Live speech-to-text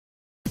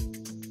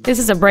This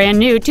is a brand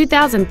new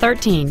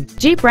 2013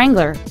 Jeep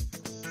Wrangler.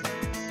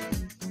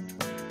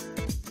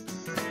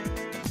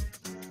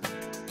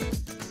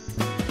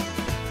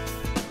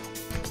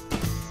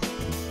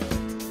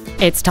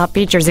 Its top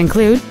features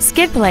include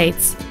skid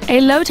plates, a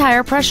low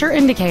tire pressure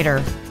indicator,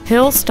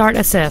 hill start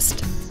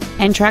assist,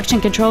 and traction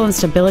control and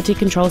stability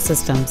control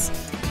systems.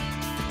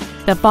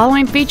 The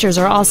following features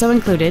are also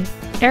included: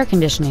 air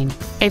conditioning,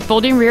 a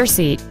folding rear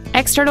seat,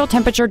 external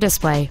temperature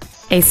display,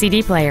 a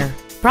CD player,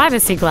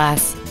 privacy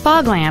glass,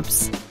 fog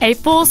lamps, a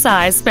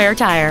full-size spare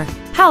tire,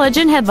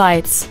 halogen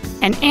headlights,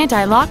 an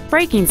anti-lock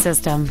braking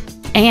system,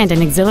 and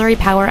an auxiliary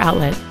power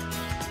outlet.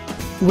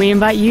 We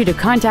invite you to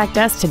contact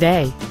us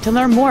today to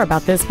learn more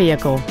about this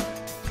vehicle.